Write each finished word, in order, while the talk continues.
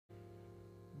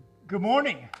Good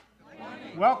morning. Good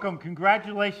morning. Welcome.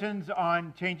 Congratulations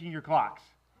on changing your clocks.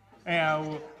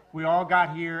 We all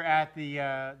got here at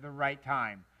the right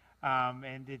time,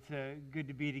 and it's good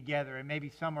to be together. And maybe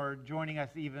some are joining us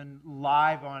even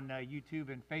live on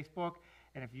YouTube and Facebook.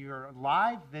 And if you're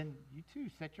live, then you too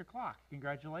set your clock.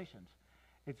 Congratulations.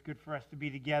 It's good for us to be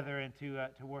together and to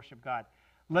worship God.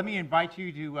 Let me invite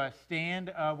you to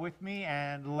stand with me,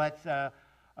 and let's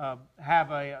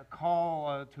have a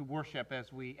call to worship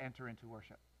as we enter into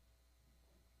worship.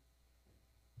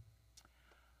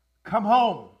 Come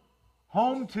home,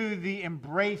 home to the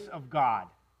embrace of God.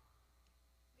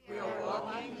 We are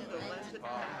walking the Lenten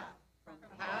path from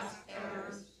past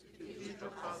errors to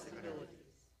future possibilities.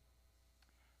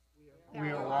 We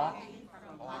are walking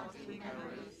from haunting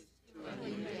memories to a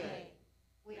new day.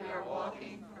 We are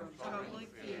walking from troubling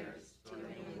fears to a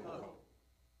new hope.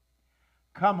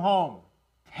 Come home.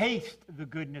 Taste the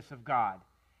goodness of God.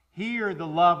 Hear the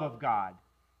love of God.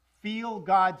 Feel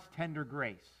God's tender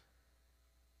grace.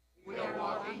 We are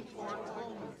walking toward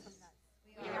wholeness.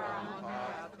 We are on the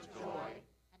path of joy,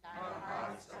 and our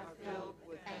hearts are filled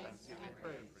with thanks and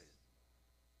praise.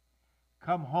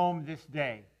 Come home this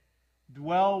day.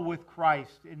 Dwell with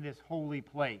Christ in this holy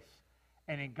place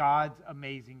and in God's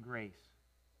amazing grace.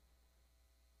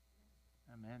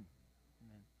 Amen.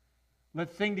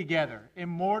 Let's sing together.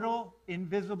 Immortal,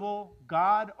 invisible,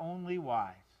 God only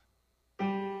wise.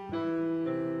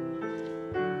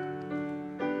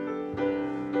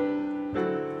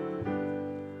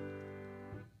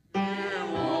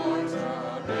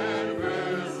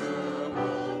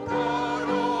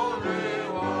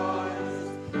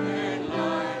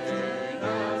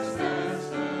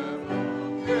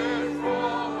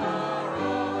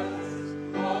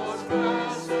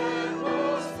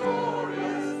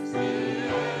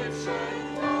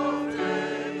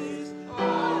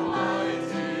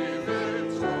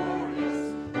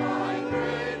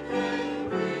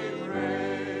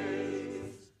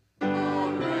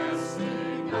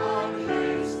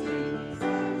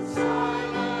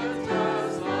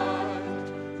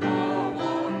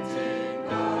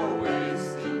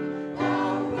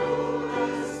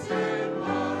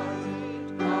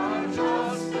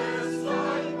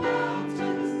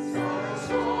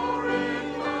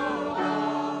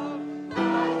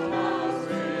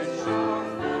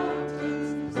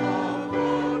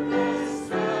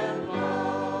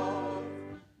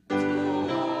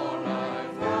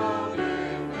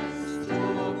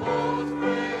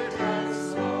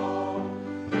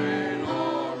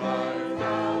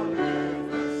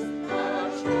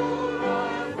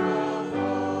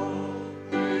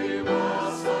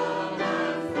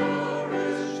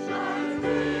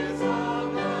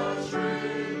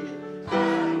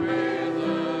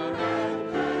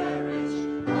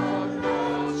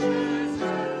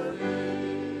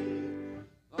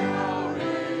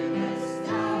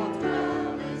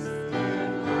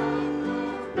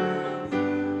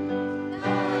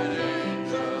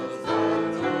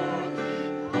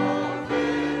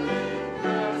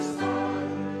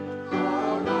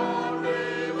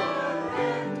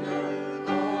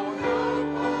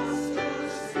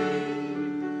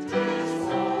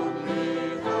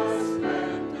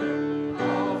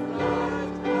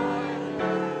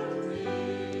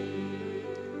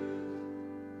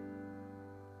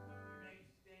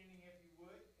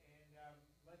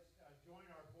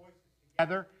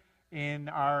 Together in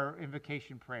our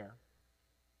invocation prayer.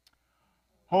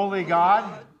 Holy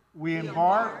God, we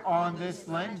embark on this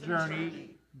Lent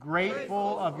journey,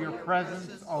 grateful of your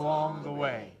presence along the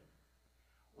way.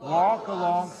 Walk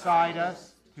alongside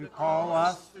us to call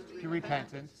us to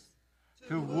repentance,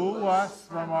 to woo us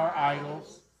from our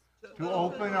idols, to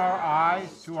open our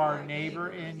eyes to our neighbor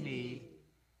in need,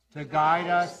 to guide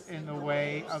us in the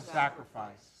way of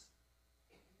sacrifice.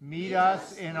 Meet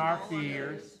us in our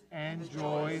fears and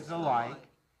joys alike,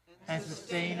 and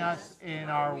sustain us in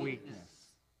our weakness.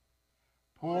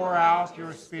 Pour out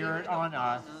your Spirit on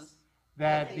us,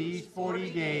 that these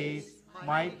 40 days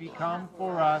might become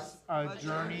for us a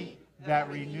journey that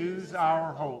renews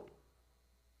our hope,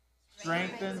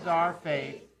 strengthens our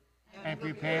faith, and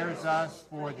prepares us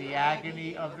for the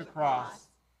agony of the cross,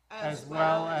 as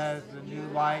well as the new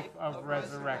life of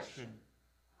resurrection.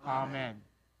 Amen.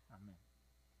 Amen.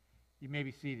 You may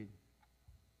be seated.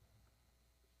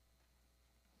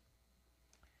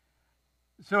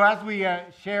 So as we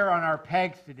share on our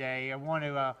pegs today, I want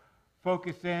to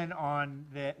focus in on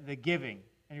the giving.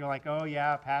 And you're like, oh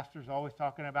yeah, pastor's always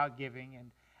talking about giving.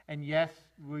 And yes,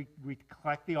 we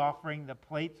collect the offering. The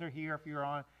plates are here if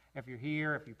you're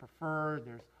here, if you prefer.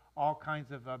 There's all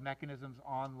kinds of mechanisms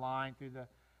online through the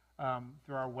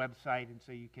through our website, and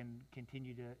so you can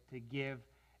continue to give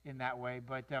in that way.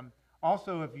 But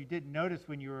also, if you didn't notice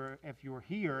if you were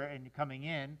here and you're coming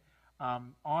in,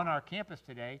 on our campus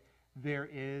today, there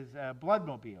is a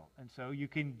bloodmobile, and so you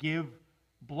can give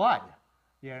blood.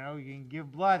 You can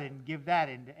give blood and give that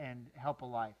and help a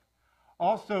life.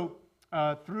 Also,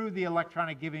 through the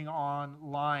electronic giving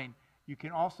online, you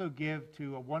can also give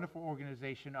to a wonderful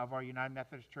organization of our United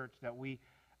Methodist Church that we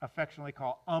affectionately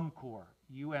call UMCOR,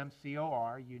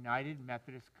 U-M-C-O-R, United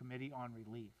Methodist Committee on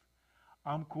Relief.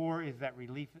 UMCOR is that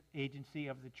relief agency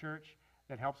of the church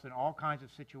that helps in all kinds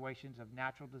of situations of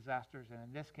natural disasters, and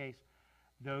in this case,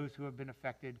 those who have been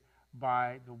affected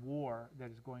by the war that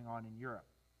is going on in Europe.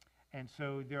 And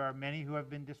so there are many who have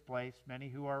been displaced, many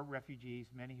who are refugees,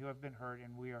 many who have been hurt,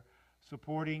 and we are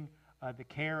supporting the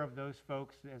care of those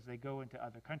folks as they go into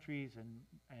other countries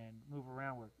and move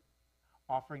around. We're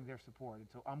offering their support. And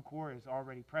so UMCOR is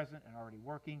already present and already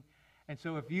working. And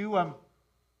so if you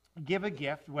give a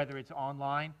gift, whether it's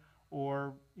online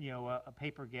or a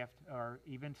paper gift or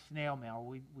even snail mail,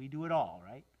 we do it all,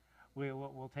 right?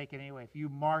 We'll take it anyway. If you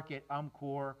mark it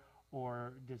UMCOR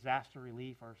or disaster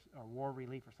relief or war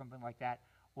relief or something like that,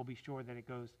 we'll be sure that it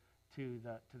goes to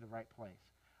the right place.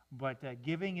 But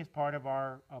giving is part of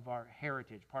our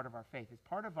heritage, part of our faith. It's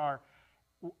part of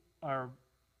our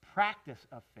practice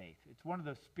of faith. It's one of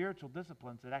those spiritual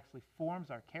disciplines that actually forms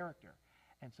our character.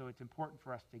 And so it's important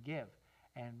for us to give.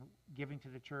 And giving to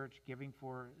the church, giving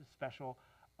for special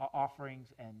offerings,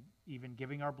 and even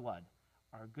giving our blood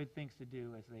are good things to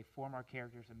do as they form our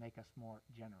characters and make us more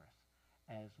generous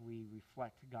as we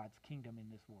reflect God's kingdom in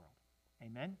this world.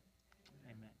 Amen?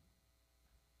 Amen.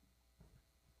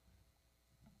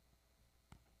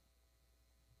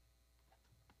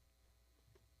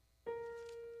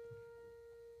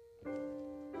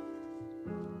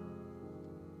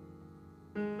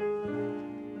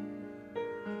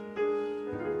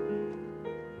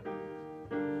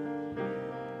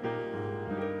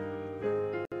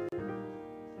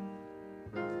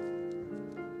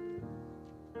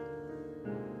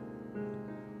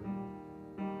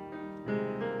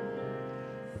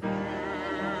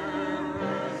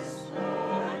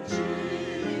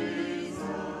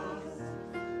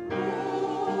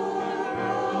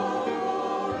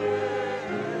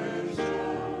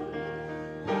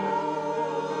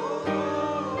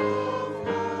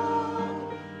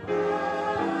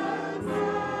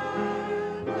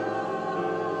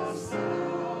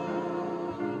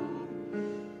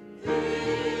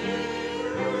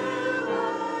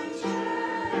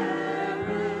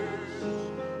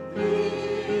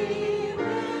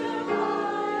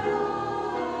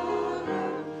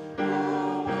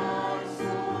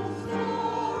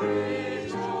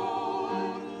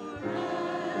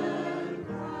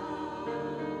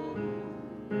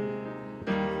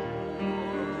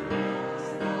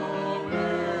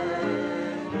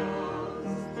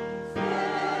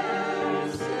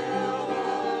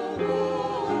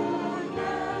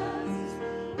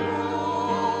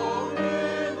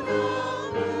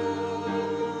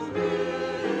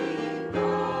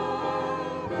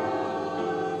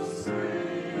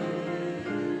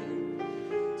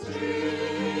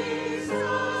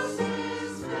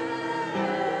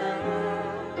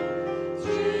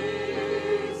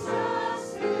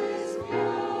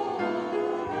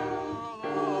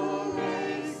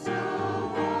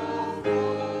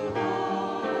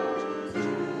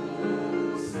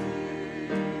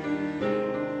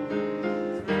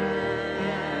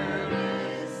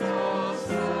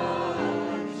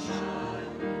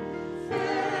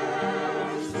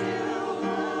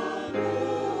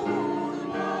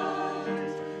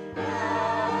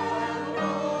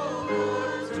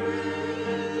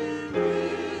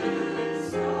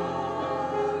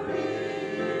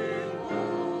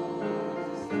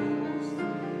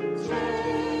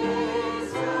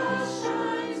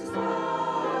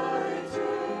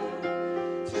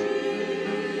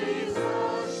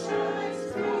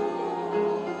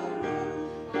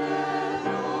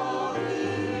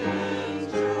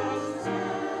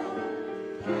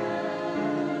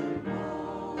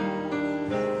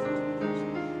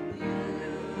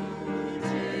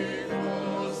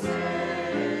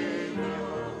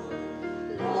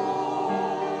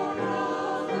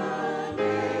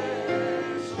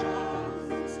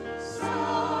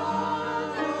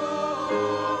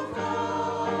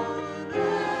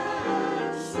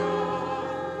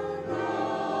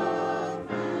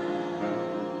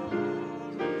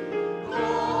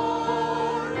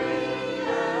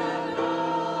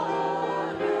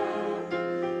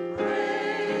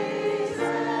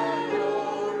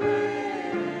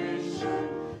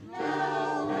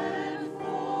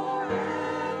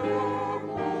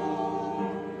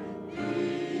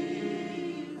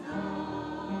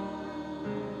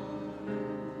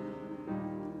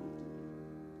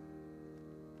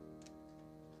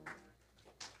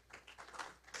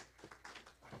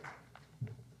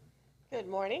 Good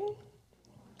morning.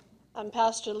 I'm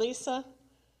Pastor Lisa.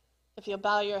 If you'll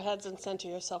bow your heads and center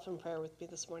yourself in prayer with me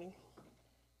this morning.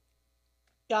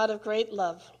 God of great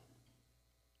love,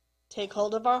 take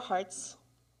hold of our hearts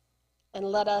and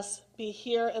let us be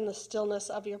here in the stillness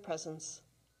of your presence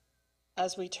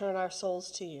as we turn our souls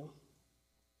to you.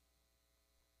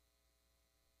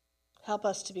 Help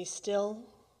us to be still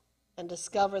and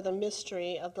discover the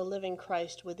mystery of the living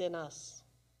Christ within us.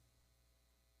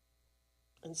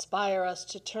 Inspire us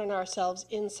to turn ourselves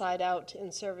inside out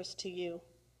in service to you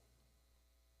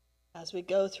as we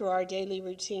go through our daily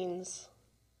routines,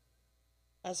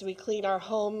 as we clean our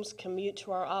homes, commute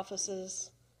to our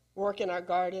offices, work in our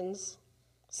gardens,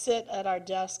 sit at our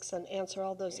desks and answer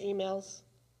all those emails.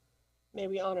 May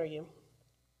we honor you.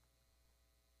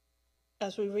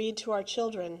 As we read to our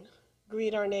children,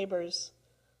 greet our neighbors,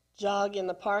 jog in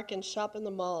the park and shop in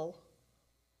the mall,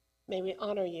 may we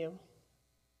honor you.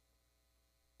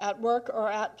 At work or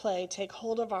at play, take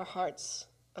hold of our hearts,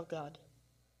 O God,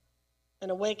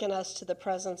 and awaken us to the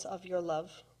presence of your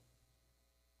love.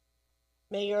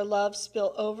 May your love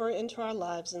spill over into our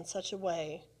lives in such a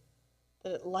way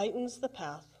that it lightens the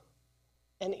path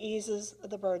and eases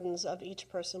the burdens of each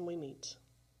person we meet.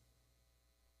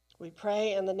 We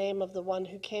pray in the name of the one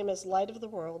who came as light of the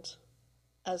world,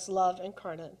 as love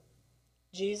incarnate,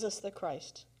 Jesus the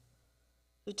Christ,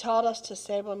 who taught us to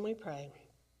say when we pray,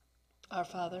 Our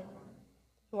Father,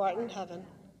 who art in heaven,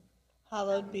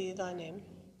 hallowed be thy name.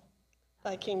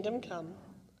 Thy kingdom come,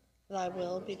 thy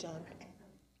will be done,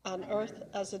 on earth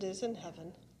as it is in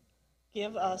heaven.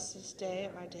 Give us this day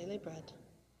our daily bread,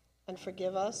 and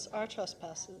forgive us our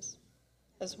trespasses,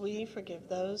 as we forgive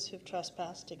those who've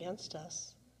trespassed against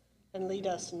us. And lead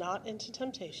us not into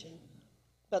temptation,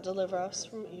 but deliver us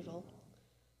from evil.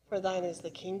 For thine is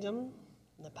the kingdom,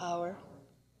 and the power,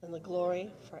 and the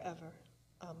glory forever.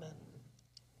 Amen.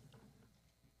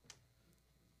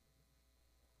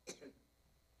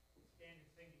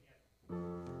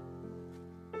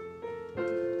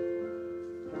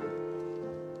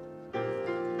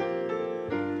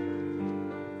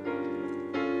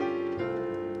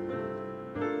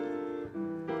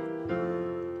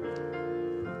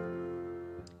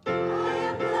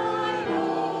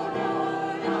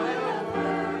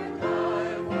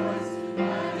 Voice,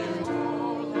 and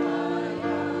told I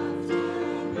am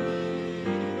to be.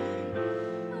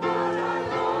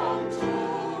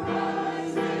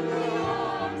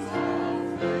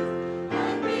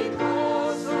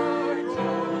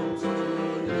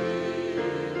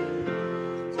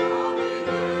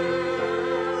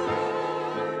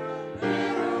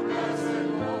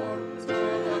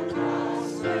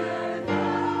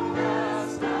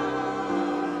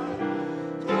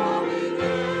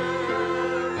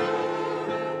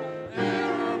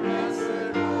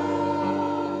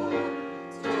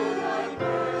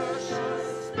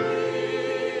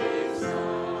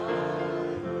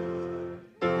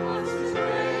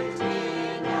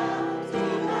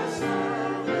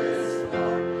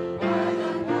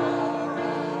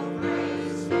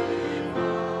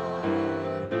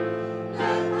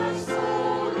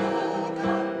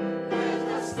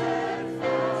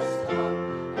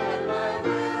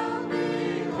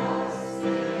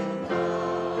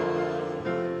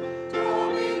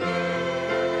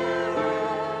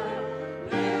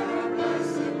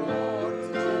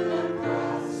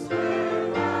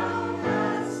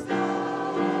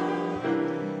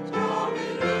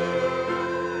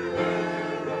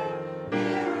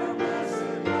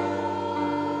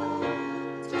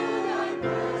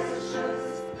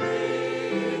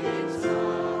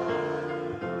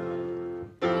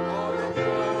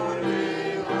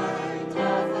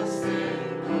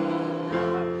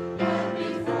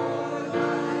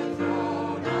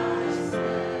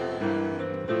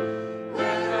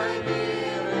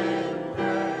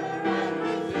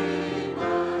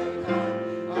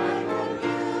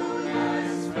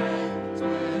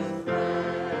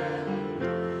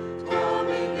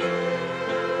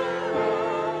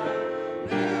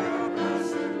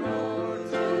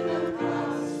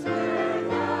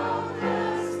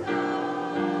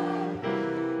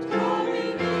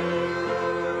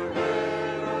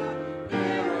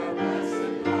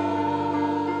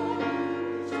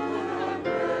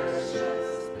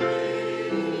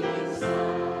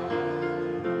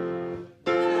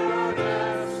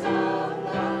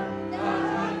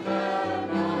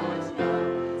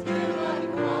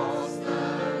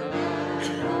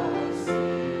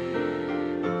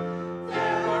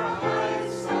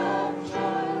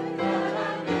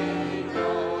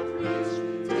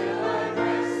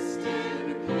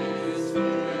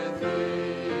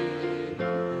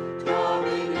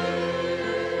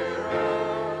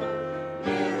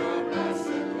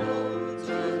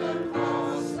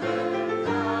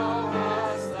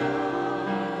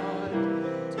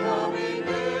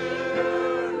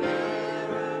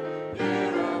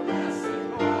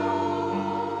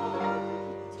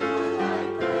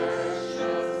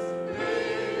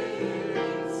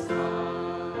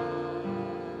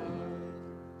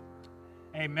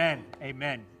 Amen.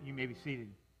 Amen. You may be seated.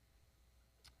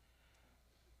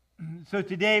 So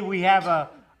today we have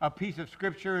a piece of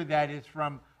scripture that is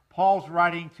from Paul's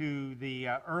writing to the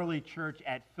early church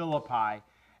at Philippi.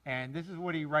 And this is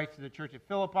what he writes to the church at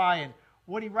Philippi, and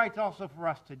what he writes also for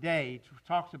us today. He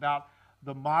talks about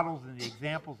the models and the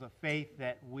examples of faith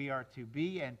that we are to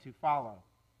be and to follow.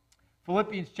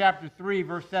 Philippians chapter 3,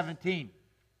 verse 17.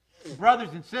 Brothers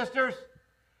and sisters,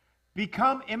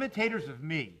 become imitators of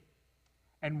me,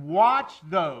 and watch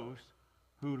those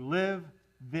who live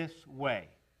this way.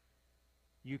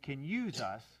 You can use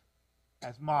us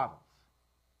as models.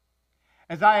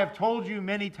 As I have told you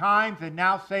many times and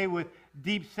now say with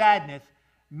deep sadness,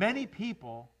 many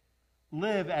people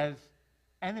live as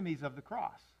enemies of the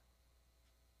cross.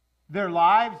 Their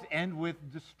lives end with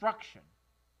destruction.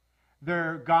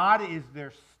 Their God is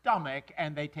their stomach,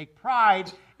 and they take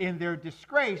pride in their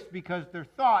disgrace because their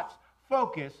thoughts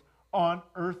focus on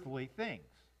earthly things.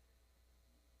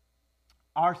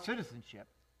 Our citizenship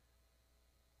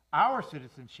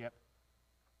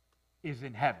is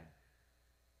in heaven.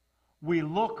 We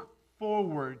look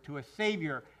forward to a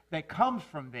Savior that comes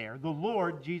from there, the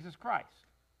Lord Jesus Christ.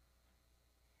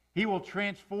 He will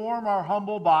transform our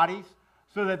humble bodies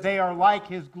so that they are like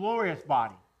his glorious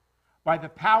body, by the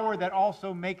power that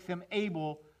also makes him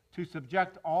able to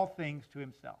subject all things to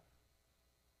himself.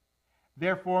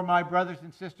 Therefore, my brothers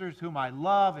and sisters, whom I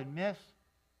love and miss,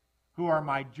 who are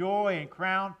my joy and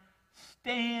crown,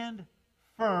 stand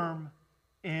firm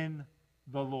in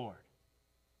the Lord.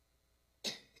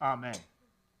 Amen.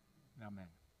 Amen.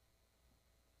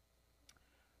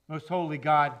 Most holy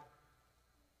God,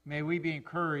 may we be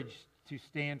encouraged to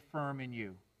stand firm in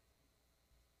you.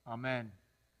 Amen.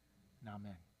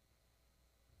 Amen.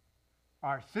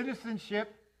 Our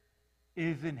citizenship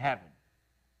is in heaven.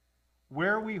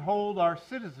 Where we hold our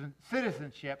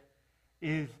citizenship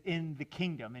is in the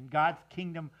kingdom, in God's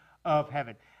kingdom of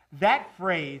heaven. That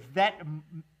phrase, that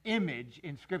image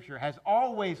in Scripture has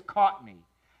always caught me,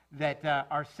 that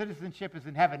our citizenship is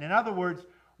in heaven. In other words,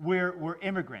 we're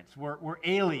immigrants, we're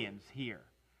aliens here,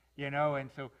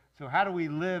 and so how do we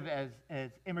live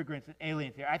as immigrants and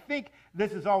aliens here? I think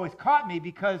this has always caught me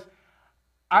because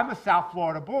I'm a South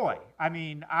Florida boy. I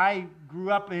mean, I grew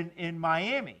up in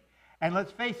Miami, and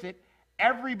let's face it,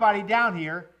 everybody down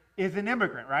here is an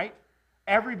immigrant, right?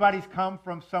 Everybody's come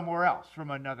from somewhere else, from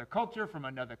another culture, from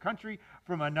another country,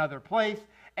 from another place,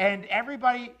 and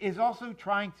everybody is also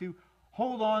trying to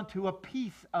hold on to a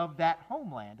piece of that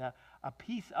homeland, a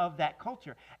piece of that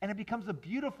culture. And it becomes a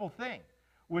beautiful thing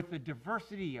with the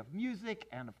diversity of music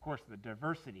and, of course, the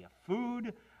diversity of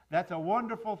food. That's a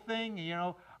wonderful thing.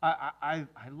 I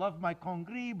love my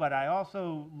congri, but I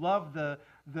also love the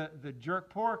jerk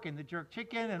pork and the jerk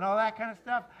chicken and all that kind of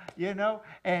stuff,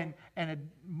 and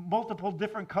multiple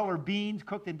different color beans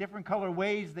cooked in different color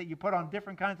ways that you put on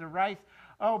different kinds of rice.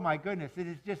 Oh, my goodness. It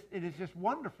is just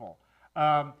wonderful.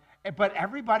 But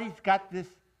everybody's got this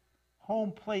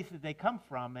home place that they come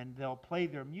from, and they'll play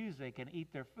their music and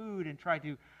eat their food and try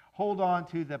to hold on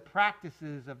to the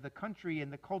practices of the country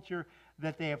and the culture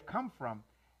that they have come from.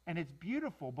 And it's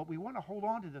beautiful, but we want to hold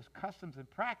on to those customs and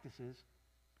practices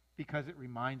because it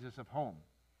reminds us of home.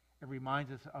 It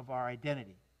reminds us of our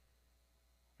identity.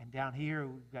 And down here,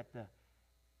 we've got the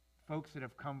folks that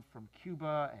have come from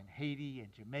Cuba and Haiti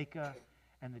and Jamaica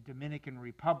and the Dominican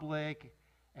Republic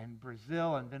and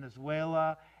Brazil and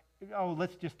Venezuela. Oh,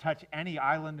 let's just touch any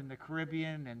island in the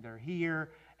Caribbean, and they're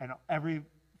here. And every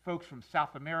folks from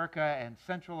South America and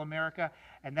Central America.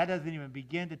 And that doesn't even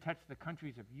begin to touch the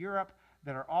countries of Europe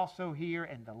that are also here,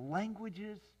 and the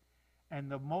languages,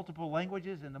 and the multiple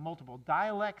languages, and the multiple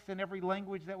dialects in every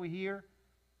language that we hear.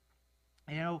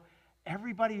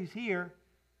 Everybody who's here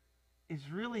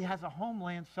really has a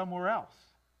homeland somewhere else.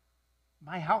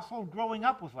 My household growing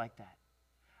up was like that.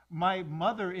 My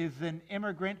mother is an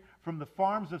immigrant from the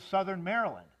farms of southern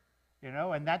Maryland,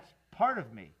 and that's part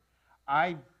of me.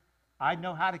 I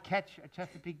know how to catch a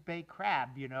Chesapeake Bay crab,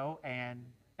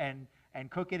 and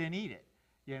cook it and eat it,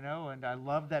 and I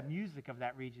love that music of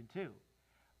that region too.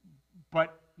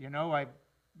 But, I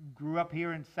grew up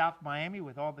here in South Miami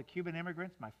with all the Cuban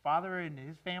immigrants. My father and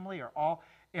his family are all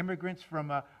immigrants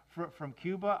from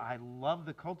Cuba. I love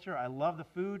the culture. I love the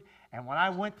food. And when I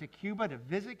went to Cuba to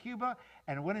visit Cuba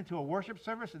and went into a worship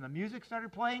service and the music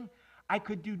started playing, I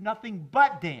could do nothing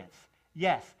but dance.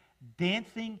 Yes,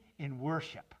 dancing in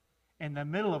worship, in the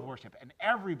middle of worship. And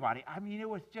everybody,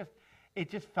 it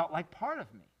just felt like part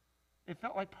of me. It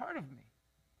felt like part of me.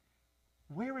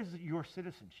 Where is your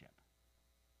citizenship?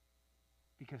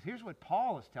 Because here's what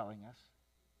Paul is telling us.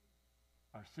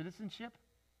 Our citizenship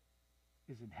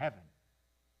is in heaven.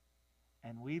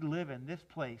 And we live in this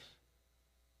place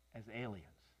as aliens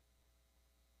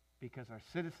because our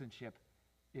citizenship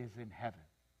is in heaven.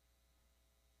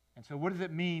 And so what does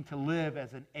it mean to live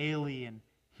as an alien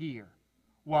here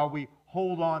while we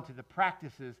hold on to the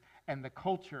practices and the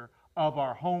culture of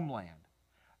our homeland?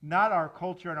 Not our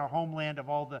culture and our homeland of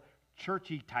all the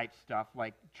churchy type stuff,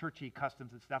 like churchy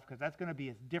customs and stuff, because that's going to be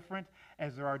as different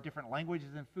as there are different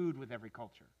languages and food with every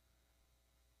culture.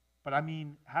 But I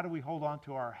mean, how do we hold on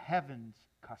to our heaven's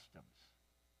customs,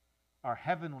 our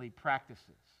heavenly practices,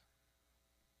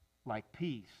 like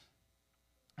peace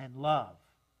and love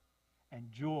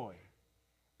and joy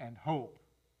and hope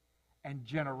and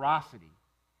generosity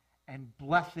and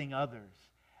blessing others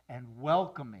and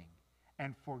welcoming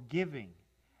and forgiving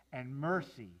and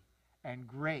mercy and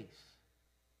grace?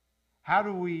 How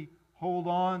do we hold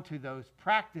on to those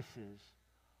practices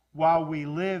while we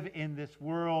live in this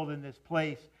world, in this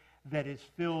place that is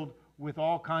filled with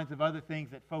all kinds of other things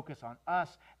that focus on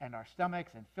us and our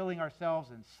stomachs and filling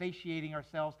ourselves and satiating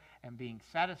ourselves and being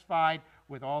satisfied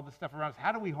with all the stuff around us?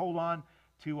 How do we hold on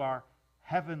to our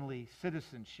heavenly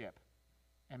citizenship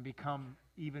and become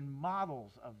even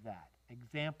models of that,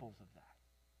 examples of that?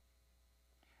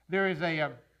 There is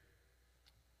a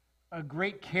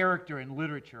great character in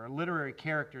literature, a literary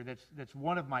character that's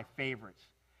one of my favorites.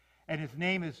 And his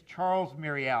name is Charles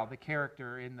Myriel, the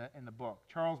character in the book.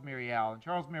 Charles Myriel. And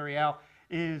Charles Myriel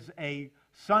is a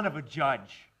son of a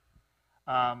judge.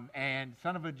 And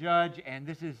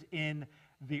this is in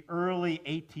the early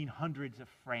 1800s of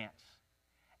France.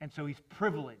 And so he's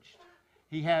privileged.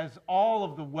 He has all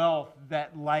of the wealth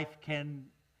that life can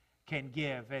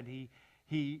give. And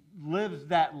he lives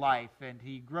that life. And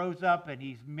he grows up and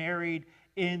he's married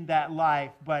in that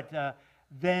life. But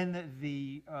then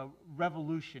the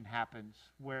revolution happens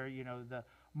where, the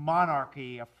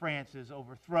monarchy of France is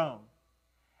overthrown.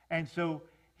 And so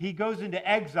he goes into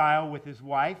exile with his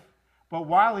wife, but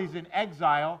while he's in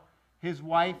exile, his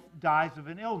wife dies of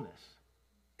an illness.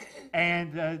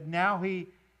 And now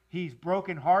he's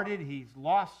brokenhearted. He's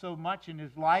lost so much in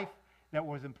his life that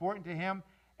was important to him,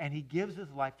 and he gives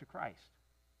his life to Christ.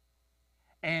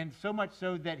 And so much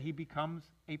so that he becomes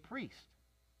a priest.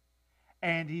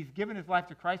 And he's given his life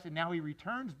to Christ, and now he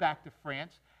returns back to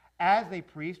France as a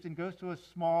priest and goes to a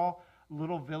small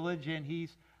little village, and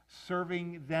he's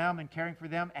serving them and caring for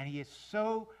them, and he is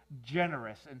so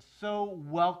generous and so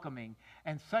welcoming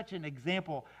and such an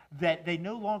example that they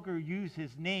no longer use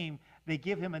his name. They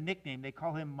give him a nickname. They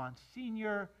call him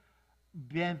Monseigneur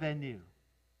Bienvenu.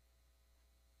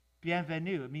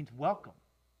 Bienvenu, it means welcome.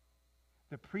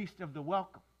 The priest of the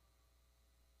welcome.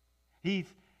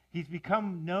 He's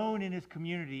become known in his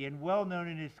community and well known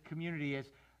in his community as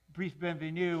Priest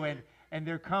Bienvenu, and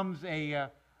there comes a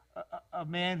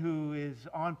man who is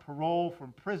on parole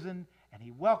from prison, and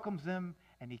he welcomes him,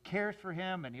 and he cares for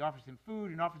him, and he offers him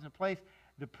food and offers him a place.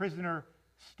 The prisoner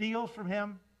steals from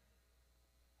him,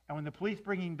 and when the police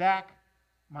bring him back,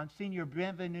 Monseigneur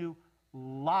Bienvenu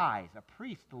lies, a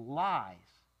priest lies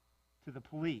to the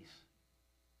police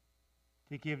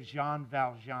to give Jean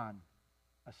Valjean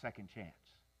a second chance.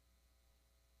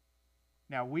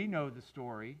 Now, we know the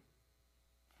story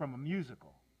from a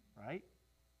musical, right?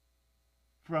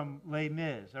 From Les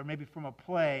Mis, or maybe from a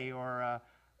play or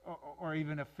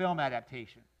even a film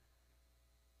adaptation.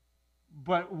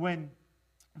 But when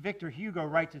Victor Hugo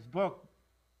writes his book,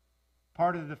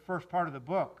 the first part of the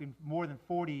book, in more than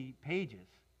 40 pages,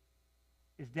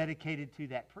 is dedicated to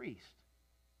that priest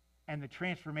and the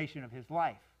transformation of his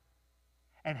life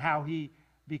and how he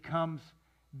becomes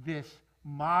this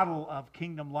model of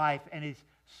kingdom life and is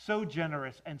so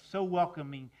generous and so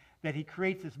welcoming that he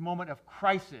creates this moment of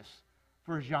crisis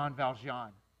for Jean Valjean,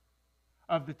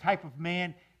 of the type of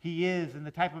man he is and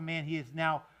the type of man he is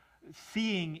now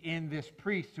seeing in this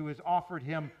priest who has offered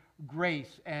him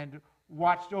grace and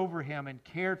watched over him and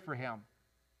cared for him.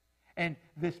 And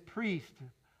this priest,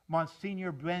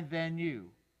 Monseigneur Bienvenu,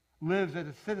 lives as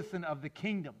a citizen of the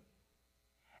kingdom.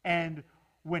 And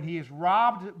when he is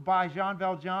robbed by Jean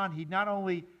Valjean, he not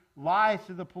only lies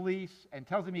to the police and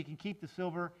tells him he can keep the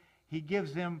silver, he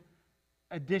gives him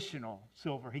additional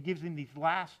silver. He gives him these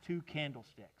last 2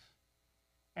 candlesticks.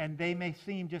 And they may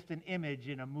seem just an image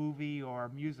in a movie or a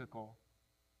musical.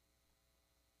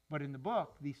 But in the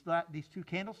book, these 2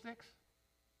 candlesticks,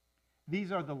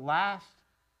 these are the last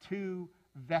 2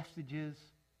 vestiges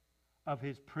of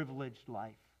his privileged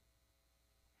life.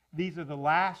 These are the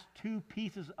last 2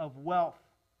 pieces of wealth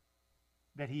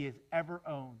that he has ever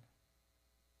owned.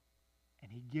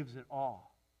 And he gives it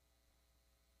all.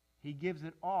 He gives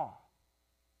it all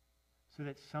so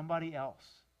that somebody else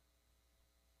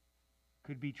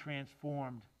could be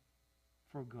transformed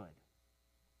for good.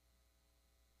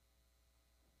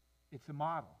 It's a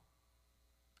model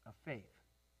of faith.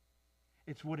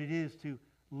 It's what it is to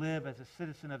live as a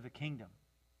citizen of the kingdom.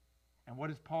 And what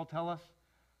does Paul tell us?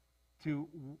 To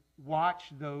watch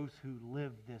those who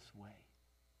live this way.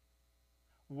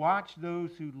 Watch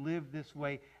those who live this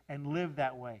way and live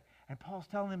that way. And Paul's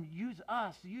telling them, use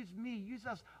us, use me, use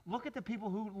us. Look at the people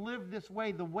who live this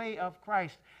way, the way of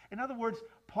Christ. In other words,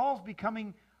 Paul's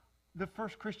becoming the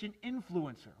first Christian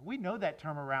influencer. We know that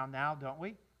term around now, don't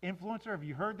we? Influencer, have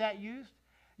you heard that used?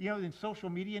 You know, in social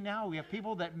media now, we have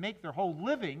people that make their whole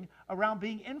living around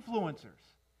being influencers.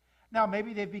 Now,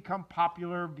 maybe they've become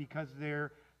popular because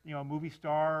they're, you know, a movie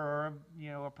star or, you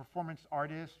know, a performance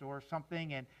artist or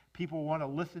something, and people want to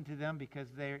listen to them because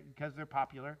they're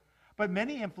popular. But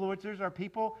many influencers are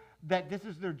people that this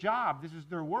is their job, this is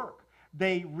their work.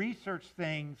 They research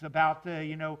things about the,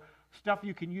 you know, stuff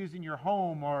you can use in your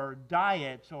home, or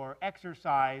diets, or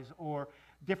exercise, or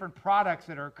different products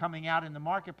that are coming out in the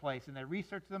marketplace, and they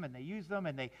research them and they use them,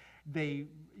 and they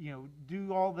you know,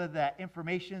 do all that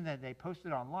information, and they post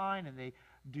it online, and they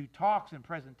do talks and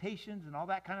presentations and all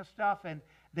that kind of stuff, and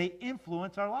they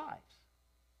influence our lives.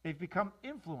 They've become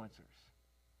influencers.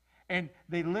 And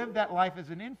they live that life as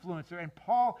an influencer, and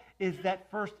Paul is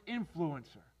that first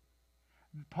influencer.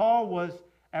 Paul was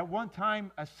at one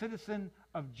time a citizen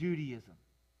of Judaism.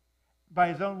 By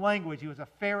his own language, he was a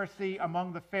Pharisee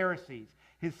among the Pharisees.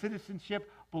 His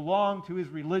citizenship belonged to his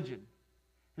religion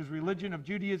of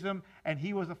Judaism, and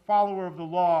he was a follower of the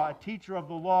law, a teacher of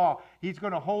the law. He's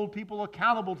going to hold people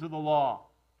accountable to the law.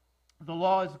 The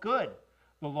law is good.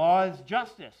 The law is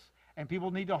justice, and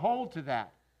people need to hold to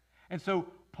that. And so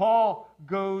Paul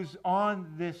goes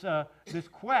on this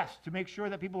quest to make sure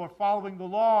that people are following the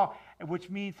law, which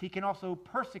means he can also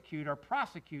persecute or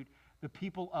prosecute the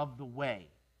people of the way.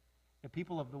 The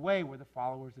people of the way were the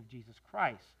followers of Jesus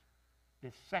Christ,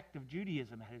 this sect of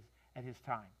Judaism at his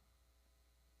time.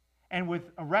 And with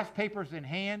arrest papers in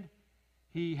hand,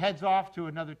 he heads off to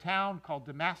another town called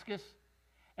Damascus.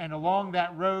 And along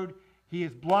that road, he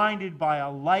is blinded by a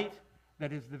light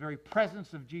that is the very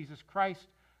presence of Jesus Christ,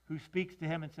 who speaks to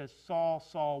him and says, "Saul,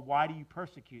 Saul, why do you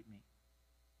persecute me?"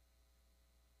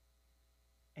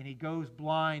 And he goes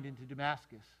blind into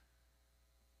Damascus.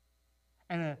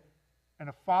 And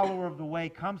a follower of the way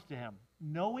comes to him,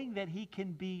 knowing that he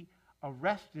can be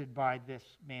arrested by this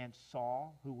man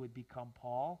Saul, who would become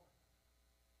Paul.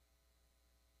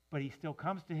 But he still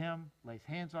comes to him, lays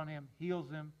hands on him, heals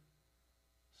him.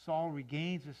 Saul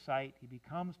regains his sight. He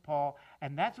becomes Paul.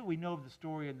 And that's what we know of the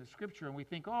story in the Scripture. And we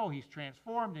think, oh, he's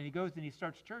transformed, and he goes and he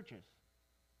starts churches.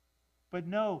 But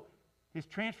no, his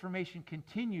transformation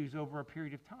continues over a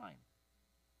period of time.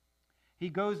 He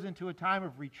goes into a time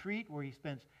of retreat where he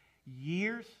spends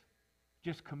years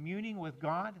just communing with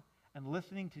God and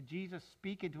listening to Jesus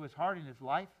speak into his heart and his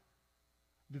life,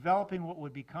 developing what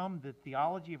would become the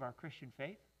theology of our Christian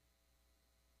faith.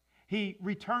 He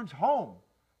returns home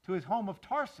to his home of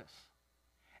Tarsus,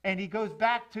 and he goes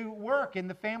back to work in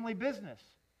the family business.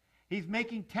 He's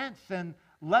making tents and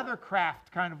leather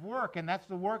craft kind of work, and that's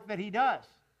the work that he does.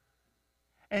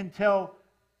 Until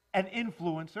an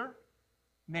influencer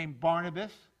named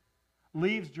Barnabas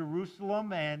leaves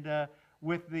Jerusalem, and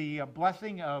with the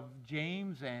blessing of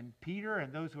James and Peter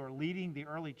and those who are leading the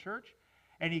early church,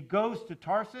 and he goes to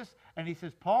Tarsus, and he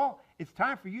says, "Paul, it's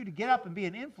time for you to get up and be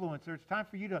an influencer. It's time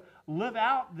for you to live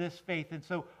out this faith." And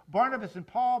so Barnabas and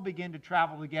Paul begin to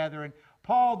travel together, and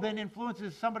Paul then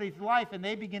influences somebody's life, and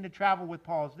they begin to travel with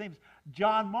Paul. His name's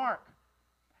John Mark.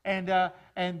 And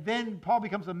then Paul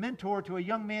becomes a mentor to a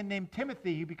young man named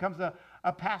Timothy. He becomes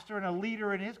a pastor and a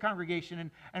leader in his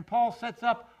congregation. And Paul sets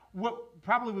up what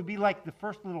probably would be like the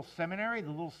first little seminary,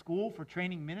 the little school for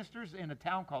training ministers in a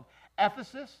town called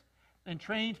Ephesus, and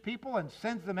trains people and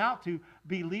sends them out to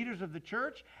be leaders of the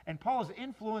church. And Paul is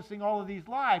influencing all of these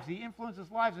lives. He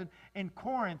influences lives in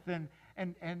Corinth and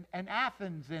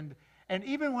Athens. And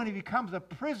even when he becomes a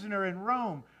prisoner in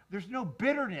Rome, there's no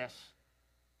bitterness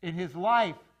in his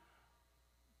life,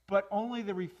 but only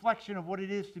the reflection of what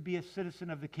it is to be a citizen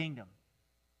of the kingdom.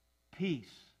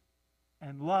 Peace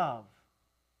and love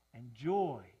and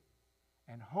joy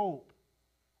and hope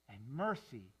and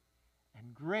mercy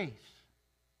and grace.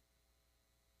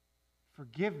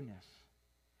 Forgiveness.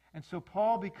 And so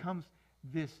Paul becomes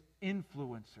this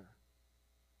influencer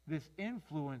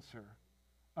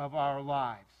of our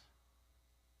lives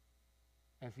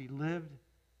as he lived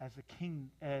as a king,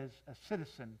 as a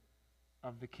citizen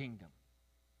of the kingdom.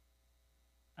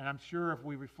 And I'm sure if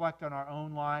we reflect on our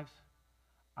own lives,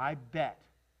 I bet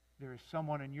there is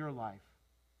someone in your life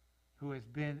who has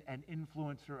been an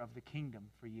influencer of the kingdom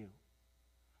for you.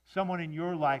 Someone in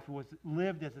your life who has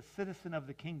lived as a citizen of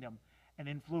the kingdom and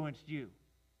influenced you.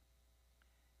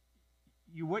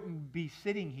 You wouldn't be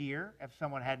sitting here if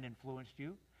someone hadn't influenced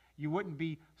you. You wouldn't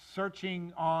be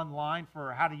searching online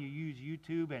for how do you use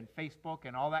YouTube and Facebook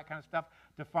and all that kind of stuff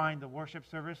to find the worship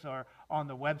service, or on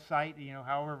the website,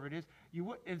 however it is. You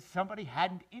would, if somebody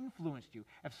hadn't influenced you,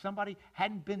 if somebody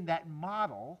hadn't been that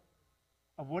model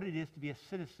of what it is to be a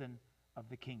citizen of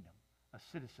the kingdom, a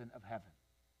citizen of heaven.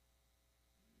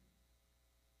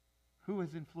 Who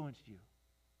has influenced you?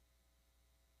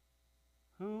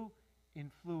 Who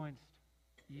influenced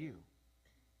you?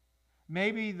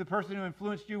 Maybe the person who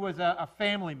influenced you was a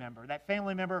family member, that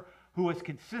family member who was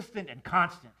consistent and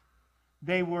constant.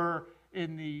 They were,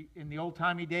 in the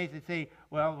old-timey days, they'd say,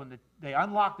 well, when they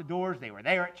unlocked the doors, they were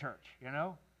there at church,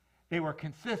 They were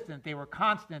consistent, they were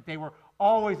constant, they were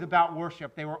always about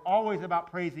worship, they were always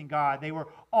about praising God, they were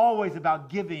always about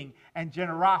giving and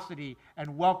generosity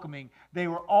and welcoming. They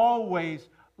were always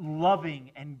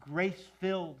loving and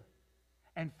grace-filled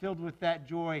and filled with that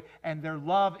joy, and their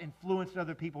love influenced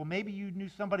other people. Maybe you knew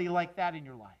somebody like that in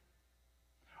your life.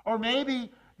 Or maybe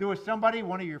there was somebody,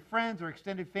 one of your friends or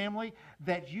extended family,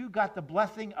 that you got the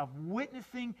blessing of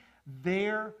witnessing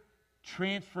their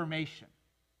transformation.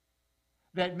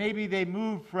 That maybe they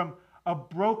moved from a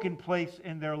broken place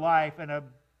in their life and a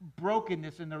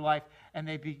brokenness in their life, and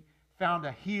they found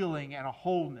a healing and a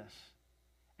wholeness.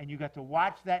 And you got to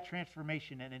watch that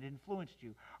transformation, and it influenced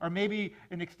you. Or maybe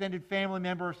an extended family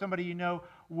member or somebody you know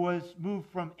was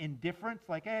moved from indifference,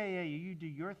 like, hey, you do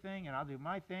your thing and I'll do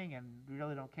my thing, and we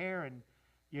really don't care, and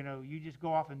you just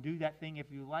go off and do that thing if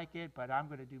you like it, but I'm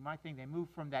going to do my thing. They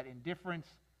moved from that indifference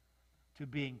to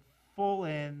being full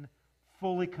in,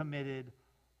 fully committed,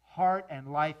 heart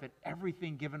and life and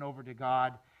everything given over to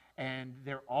God. And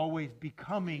they're always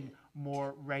becoming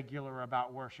more regular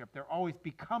about worship. They're always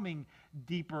becoming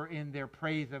deeper in their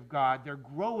praise of God. They're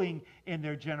growing in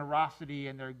their generosity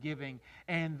and their giving.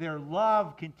 And their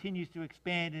love continues to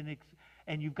expand,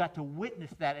 and you've got to witness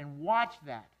that and watch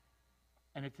that.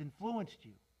 And it's influenced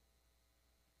you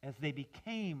as they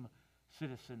became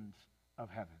citizens of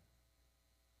heaven.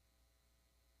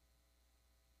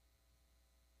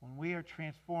 When we are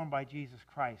transformed by Jesus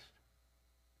Christ,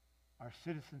 our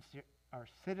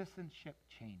citizenship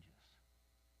changes.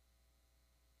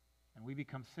 And we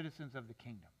become citizens of the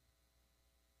kingdom.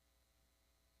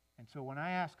 And so when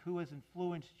I ask who has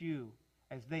influenced you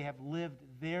as they have lived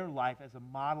their life as a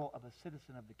model of a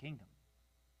citizen of the kingdom,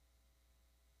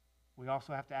 we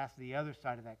also have to ask the other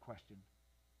side of that question.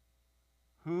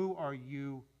 Who are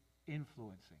you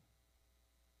influencing?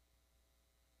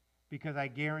 Because I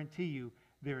guarantee you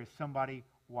there is somebody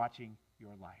watching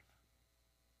your life.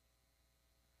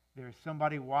 There is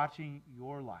somebody watching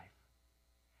your life.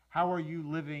 How are you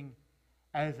living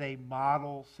as a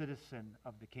model citizen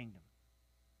of the kingdom?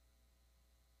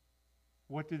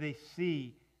 What do they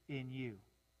see in you?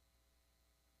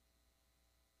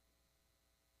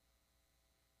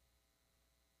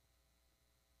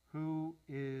 Who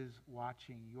is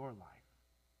watching your life?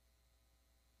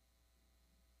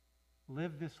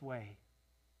 Live this way.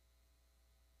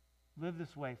 Live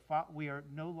this way. We are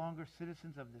no longer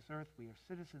citizens of this earth. We are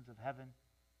citizens of heaven.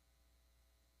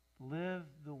 Live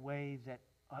the way that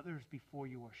others before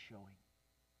you are showing.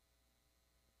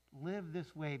 Live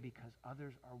this way because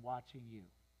others are watching you.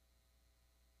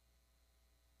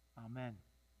 Amen.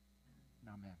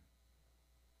 Amen.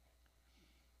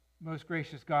 Most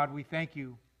gracious God, we thank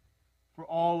you for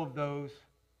all of those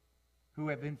who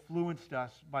have influenced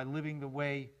us by living the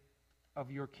way of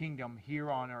your kingdom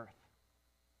here on earth.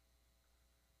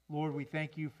 Lord, we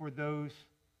thank you for those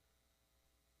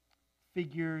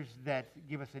figures that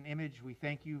give us an image. We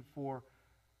thank you for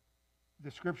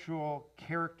the scriptural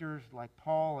characters like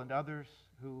Paul and others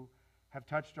who have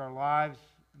touched our lives.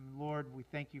 And Lord, we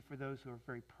thank you for those who are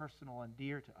very personal and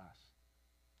dear to us,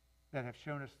 that have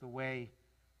shown us the way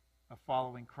of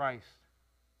following Christ.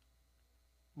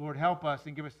 Lord, help us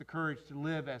and give us the courage to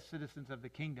live as citizens of the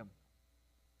kingdom,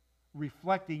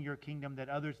 reflecting your kingdom, that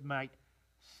others might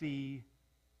see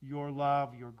your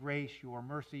love, your grace, your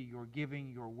mercy, your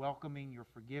giving, your welcoming, your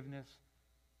forgiveness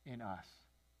in us.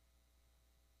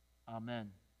 Amen.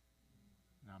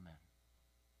 Amen.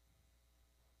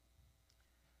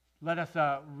 Let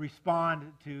us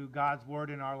respond to God's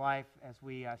word in our life as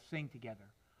we sing together.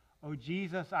 Oh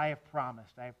Jesus, I have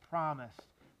promised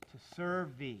to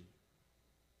serve thee.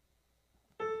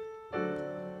 Promise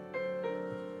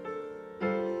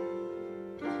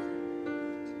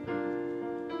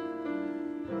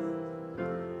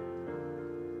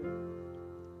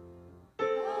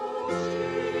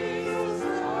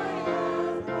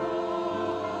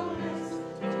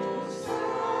to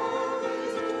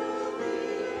serve thee to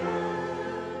the end.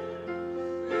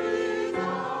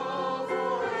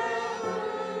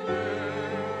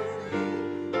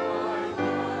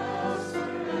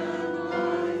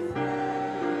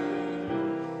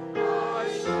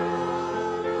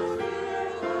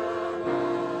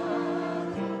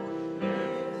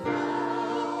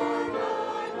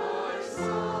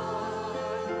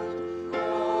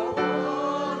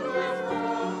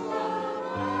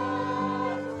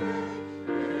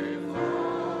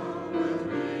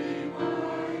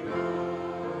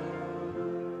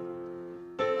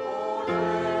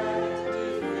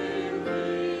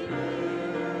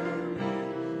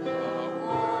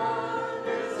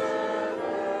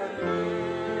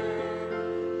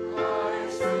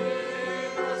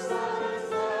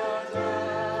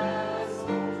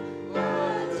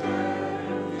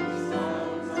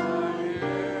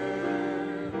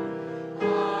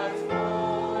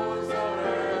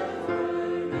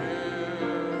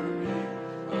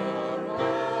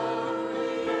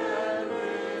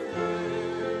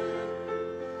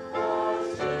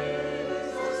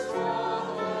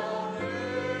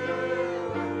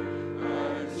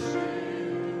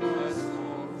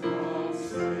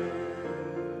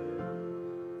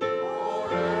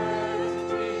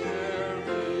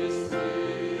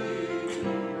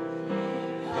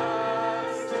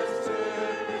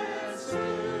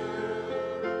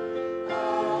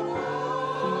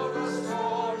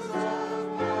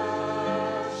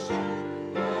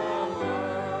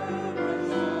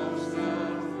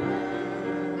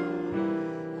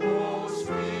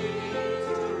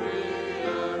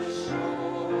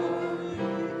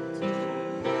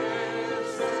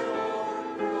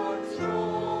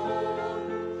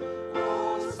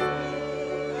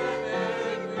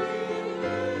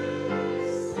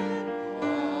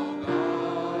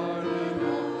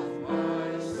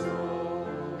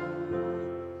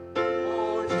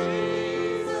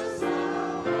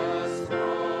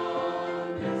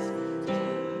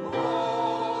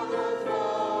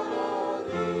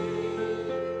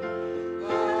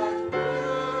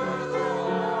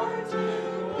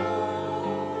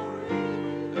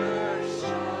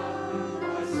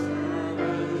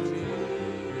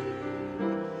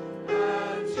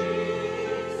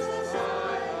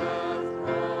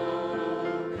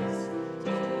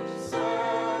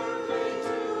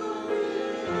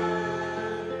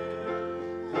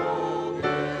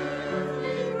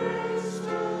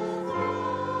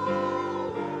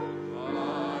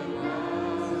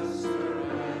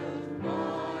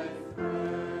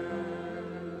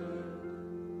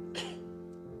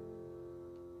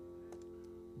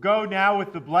 Go now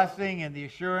with the blessing and the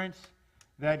assurance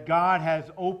that God has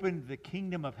opened the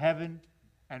kingdom of heaven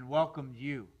and welcomed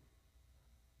you.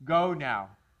 Go now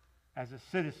as a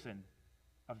citizen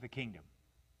of the kingdom.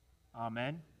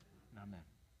 Amen and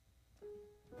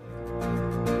amen.